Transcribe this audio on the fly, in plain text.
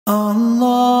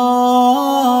Allahu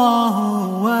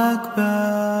Akbar.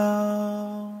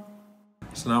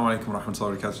 Assalamu alaikum wa rahmatullahi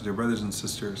wa barakatuh, dear brothers and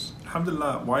sisters.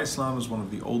 Alhamdulillah, Why Islam is one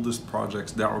of the oldest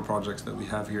projects, da'wah projects that we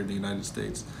have here in the United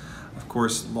States. Of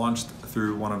course, launched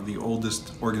through one of the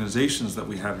oldest organizations that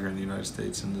we have here in the United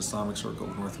States, in the Islamic Circle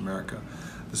of North America.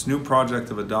 This new project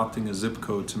of adopting a zip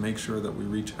code to make sure that we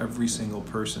reach every single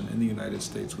person in the United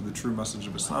States with the true message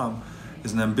of Islam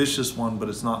is an ambitious one, but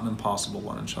it's not an impossible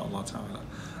one, inshallah ta'ala.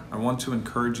 I want to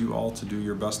encourage you all to do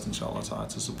your best, inshallah ta'ala,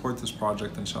 to support this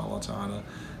project, inshallah ta'ala.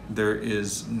 There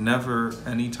is never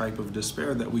any type of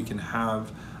despair that we can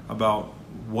have about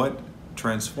what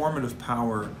transformative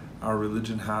power our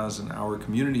religion has and our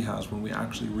community has when we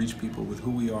actually reach people with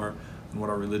who we are and what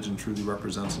our religion truly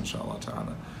represents, inshallah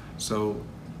ta'ala. So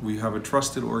we have a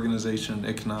trusted organization,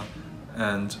 ICNA,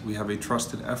 and we have a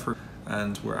trusted effort,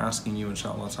 and we're asking you,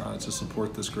 inshallah ta'ala, to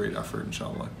support this great effort,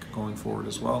 inshallah, going forward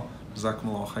as well.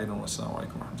 Jazakumullahu khairan wa assalamu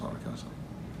alaikum wa rahmatullahi wa barakatuh.